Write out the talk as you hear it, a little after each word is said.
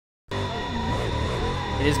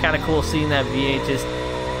It is kind of cool seeing that V8 just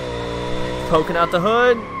poking out the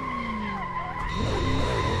hood.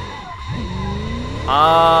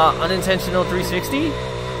 Unintentional 360.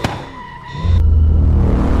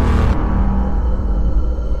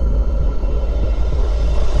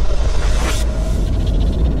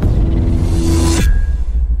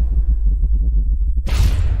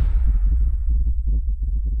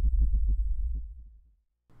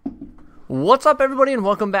 What's up, everybody, and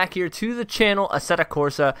welcome back here to the channel, Assetto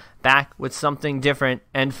Corsa, back with something different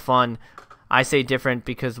and fun. I say different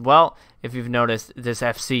because, well, if you've noticed, this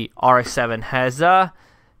FC RX7 has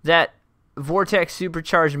that Vortex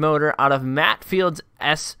supercharged motor out of Mattfield's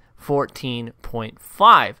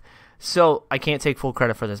S14.5. So I can't take full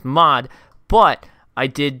credit for this mod, but I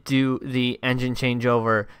did do the engine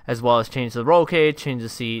changeover as well as change the roll cage, change the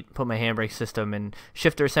seat, put my handbrake system and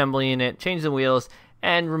shifter assembly in it, change the wheels,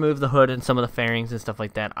 and remove the hood and some of the fairings and stuff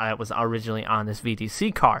like that. I was originally on this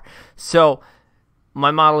VTC car. So my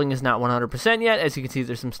modeling is not 100% yet. As you can see,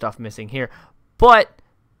 there's some stuff missing here. But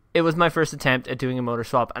it was my first attempt at doing a motor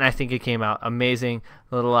swap, and I think it came out amazing.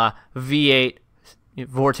 A little V8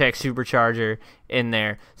 Vortex supercharger in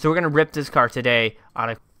there. So we're going to rip this car today on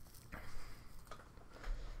a...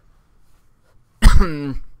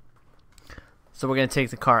 So we're going to take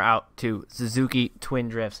the car out to Suzuki Twin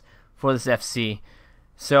Drifts for this FC.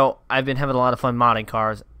 So I've been having a lot of fun modding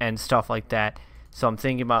cars and stuff like that. So I'm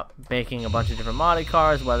thinking about making a bunch of different modded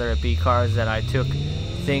cars, whether it be cars that I took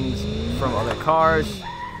things from other cars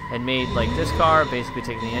and made, like this car, basically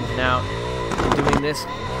taking the engine out and doing this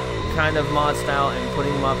kind of mod style and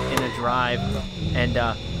putting them up in a drive and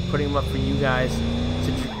putting them up for you guys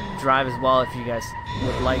to drive as well if you guys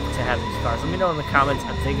would like to have these cars. Let me know in the comments.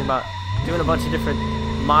 I'm thinking about doing a bunch of different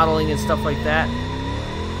modeling and stuff like that,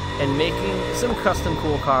 and making some custom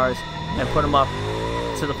cool cars and put them up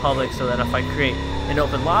to the public so that if I create an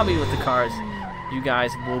open lobby with the cars, you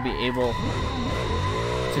guys will be able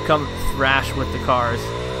to come thrash with the cars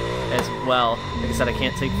as well. Like I said, I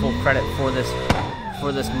can't take full credit for this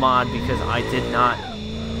mod because I did not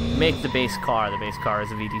make the base car. The base car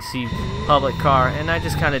is a VTC public car, and I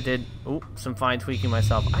just kind of did some fine tweaking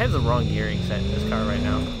myself. I have the wrong gearing set in this car right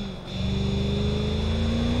now.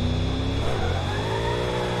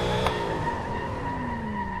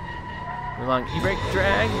 Long e-brake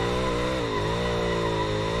drag.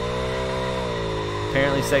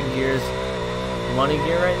 Apparently second gear is money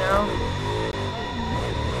gear right now.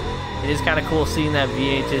 It is kind of cool seeing that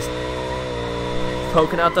V8 just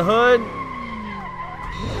poking out the hood.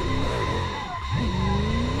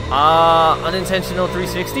 Unintentional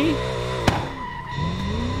 360.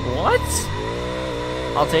 What?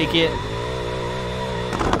 I'll take it.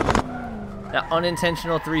 That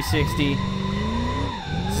unintentional 360.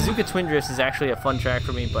 Suzuki Twin Drifts is actually a fun track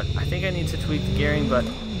for me, but I think I need to tweak the gearing, but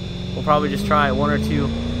we'll probably just try one or two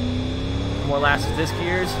more laps with this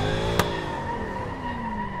gears.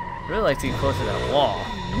 I really like to get closer to that wall.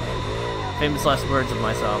 Famous last words of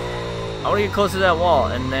myself. I want to get closer to that wall,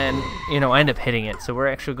 and then, you know, I end up hitting it. So we're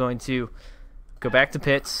actually going to go back to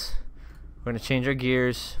pits. We're going to change our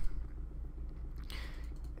gears. Give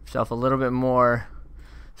yourself a little bit more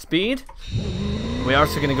speed. We're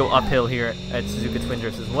also going to go uphill here at Suzuki Twin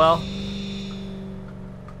Drifts as well.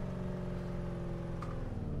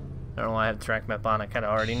 I don't know why I have the track map on. I kind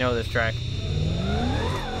of already know this track.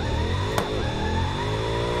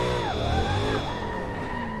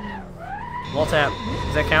 Wall tap.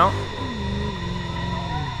 Does that count?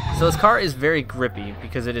 So this car is very grippy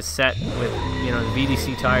because it is set with, you know, the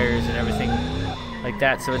VDC tires and everything like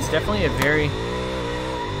that. So it's definitely a very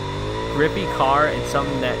grippy car and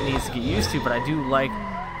something that needs to get used to, but I do like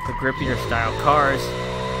the grippier style cars.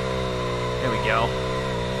 There we go.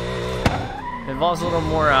 It involves a little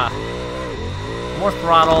more more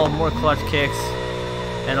throttle, more clutch kicks,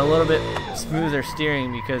 and a little bit smoother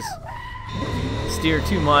steering because if you steer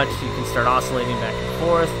too much, you can start oscillating back and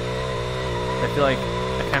forth. I feel like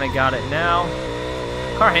I kind of got it now.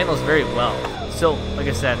 Car handles very well. So, like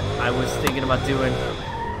I said, I was thinking about doing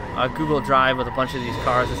a Google Drive with a bunch of these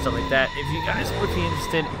cars and stuff like that. If you guys would be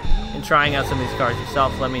interested in trying out some of these cars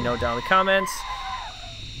yourself, let me know down in the comments,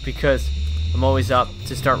 because I'm always up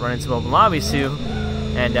to start running some open lobbies soon.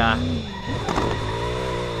 And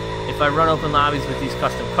if I run open lobbies with these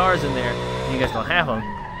custom cars in there and you guys don't have them,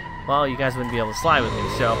 well, you guys wouldn't be able to slide with me.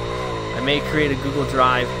 So I may create a Google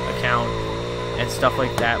Drive account and stuff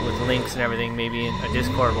like that with links and everything, maybe in a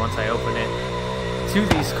Discord once I open it, to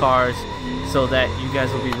these cars, so that you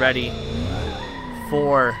guys will be ready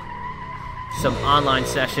for some online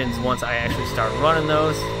sessions once I actually start running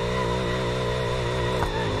those.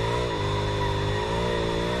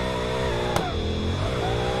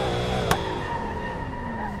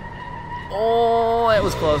 that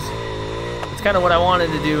was close. It's kind of what I wanted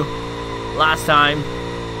to do last time.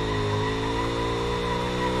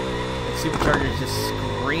 The supercharger's just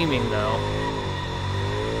screaming though.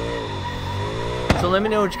 So let me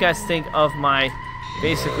know what you guys think of my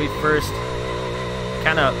basically first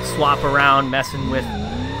kind of swap around, messing with,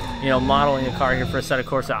 you know, modeling a car here for Assetto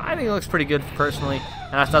Corsa. I think it looks pretty good personally,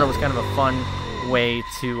 and I thought it was kind of a fun way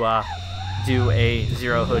to do a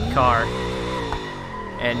zero hood car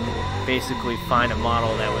and basically find a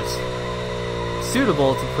model that was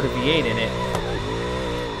suitable to put a V8 in it.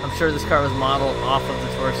 I'm sure this car was modeled off of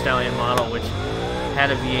the Torque Stallion model, which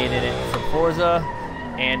had a V8 in it from Forza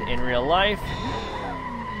and in real life.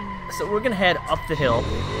 So we're gonna head up the hill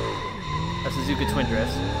of Suzuka Twin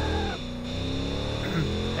Drifts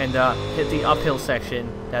and hit the uphill section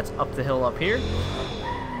that's up the hill up here.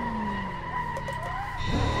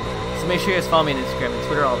 So make sure you guys follow me on Instagram and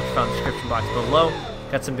Twitter. All the found in the description box below.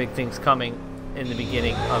 Got some big things coming in the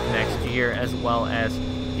beginning of next year as well as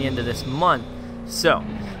the end of this month. So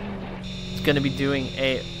it's going to be doing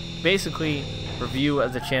a basically review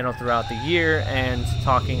of the channel throughout the year and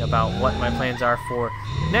talking about what my plans are for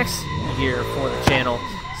next year for the channel.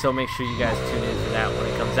 So make sure you guys tune in for that when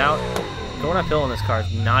it comes out. Going uphill in this car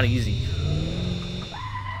is not easy.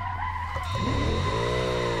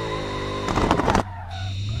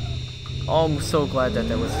 Oh, I'm so glad that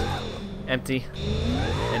that was empty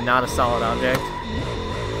and not a solid object.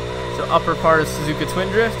 So upper part of Suzuka Twin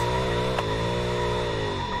Drift.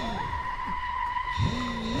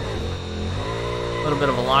 A little bit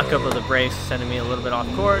of a lockup of the brakes, sending me a little bit off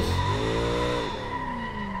course.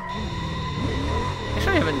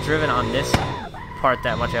 Actually, I haven't driven on this part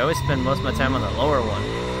that much. I always spend most of my time on the lower one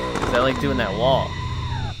because I like doing that wall.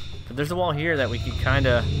 But there's a wall here that we could kind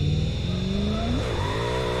of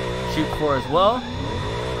shoot for as well.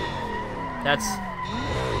 That's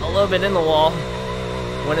a little bit in the wall.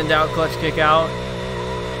 When in doubt, clutch kick out.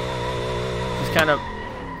 Just kind of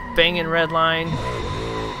banging red line.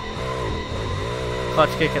 Clutch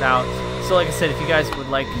kick it out. So like I said, if you guys would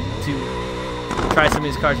like to try some of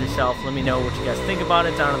these cars yourself, let me know what you guys think about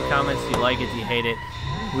it down in the comments. Do you like it? Do you hate it?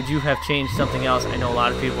 Would you have changed something else? I know a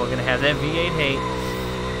lot of people are going to have that V8 hate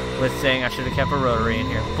with saying I should have kept a rotary in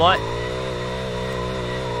here. But,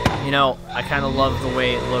 you know, I kind of love the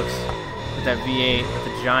way it looks with that V8 with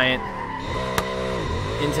the giant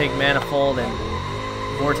intake manifold and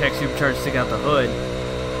Vortex supercharger sticking out the hood.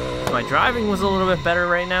 If my driving was a little bit better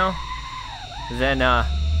right now, then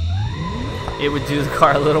it would do the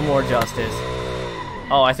car a little more justice.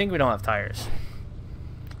 Oh, I think we don't have tires.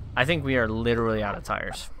 I think we are literally out of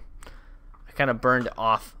tires. I kind of burned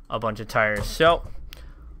off a bunch of tires. So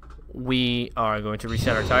we are going to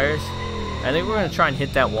reset our tires. I think we're going to try and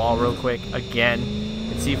hit that wall real quick again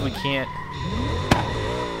and see if we can't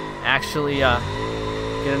actually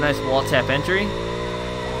get a nice wall tap entry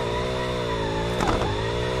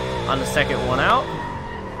on the second one out,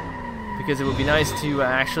 because it would be nice to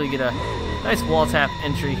actually get a nice wall tap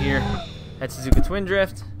entry here at Suzuka Twin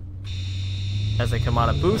Drift as I come out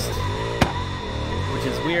of boost, which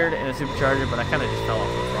is weird in a supercharger, but I kind of just fell off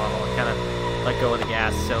the throttle. I kind of let go of the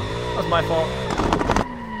gas, so that was my fault.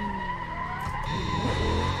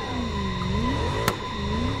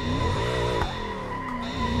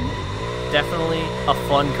 Definitely a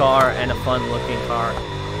fun car and a fun looking car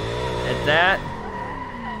at that.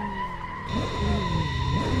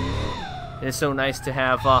 It is so nice to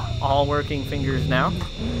have all working fingers now.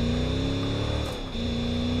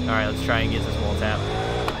 Alright, let's try and get this wall tap.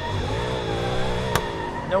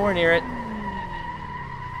 Nowhere near it.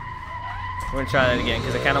 We're going to try that again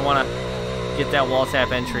because I kind of want to get that wall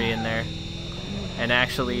tap entry in there and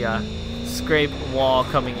actually scrape wall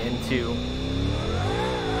coming into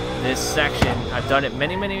this section. I've done it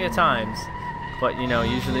many, many times, but you know,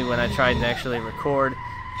 usually when I try to actually record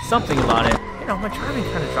something about it, you know, my driving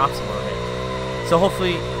kind of drops a little bit. So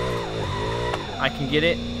hopefully I can get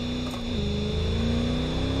it.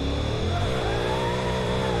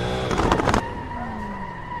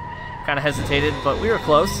 Kind of hesitated, but we were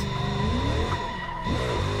close.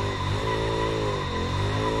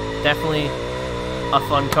 Definitely a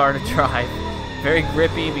fun car to drive. Very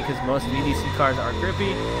grippy because most VDC cars are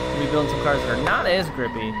grippy. We build some cars that are not as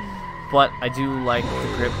grippy, but I do like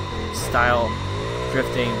the grip style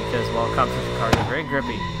drifting because, well, competition cars are very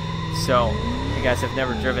grippy. So if you guys have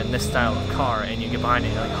never driven this style of car and you get behind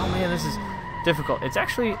it, you're like, oh man, this is difficult. It's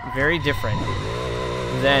actually very different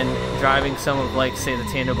than driving some of, like, say, the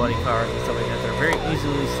Tandem Buddy cars and stuff like that. They're very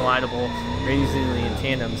easily slidable, very easily in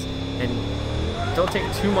tandems, and don't take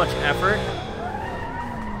too much effort.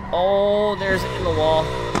 Oh, there's in the wall.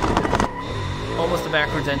 Almost a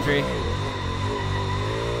backwards entry.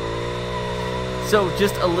 So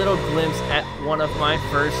just a little glimpse at one of my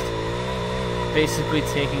first, basically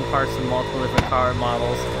taking parts in multiple different car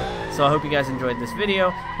models. So I hope you guys enjoyed this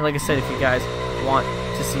video, and like I said, if you guys want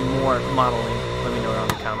to see more modeling, let me know down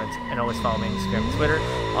in the comments, and always follow me on Instagram and Twitter.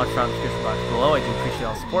 I'll try in the description box below. I do appreciate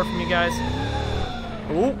all the support from you guys.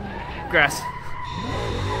 Ooh, grass.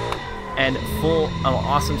 And full of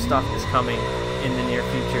awesome stuff is coming in the near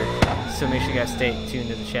future, so make sure you guys stay tuned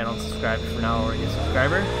to the channel and subscribe if you're not already a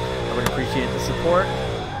subscriber. I would appreciate the support.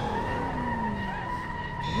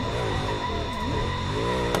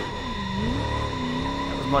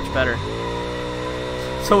 That was much better.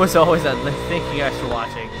 So as always, thank you guys for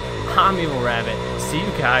watching. I'm EvlRabbit. See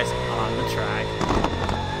you guys on the track.